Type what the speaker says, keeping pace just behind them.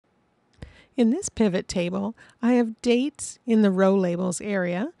In this pivot table, I have dates in the row labels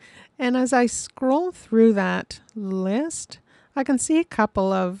area, and as I scroll through that list, I can see a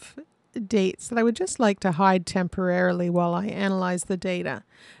couple of dates that I would just like to hide temporarily while I analyze the data.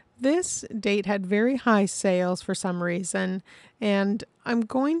 This date had very high sales for some reason, and I'm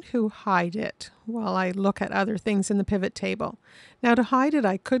going to hide it while I look at other things in the pivot table. Now, to hide it,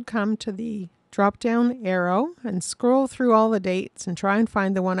 I could come to the drop-down arrow and scroll through all the dates and try and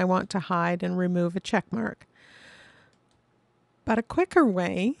find the one I want to hide and remove a check mark. But a quicker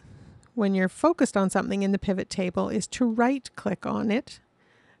way, when you're focused on something in the pivot table, is to right-click on it,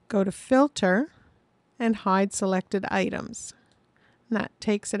 go to Filter, and hide selected items. And that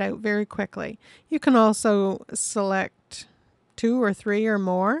takes it out very quickly. You can also select 2 or 3 or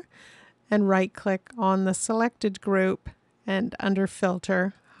more and right-click on the selected group and under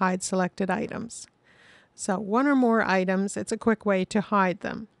Filter, hide selected items. So 1 or more items, it's a quick way to hide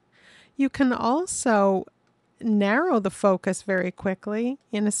them. You can also narrow the focus very quickly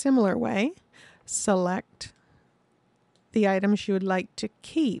in a similar way. Select the items you would like to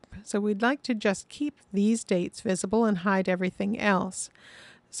keep. So we'd like to just keep these dates visible and hide everything else.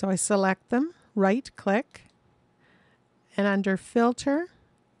 So I select them, right-click, and under Filter,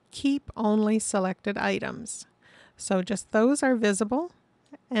 keep only selected items. So just those are visible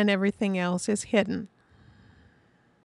and everything else is hidden.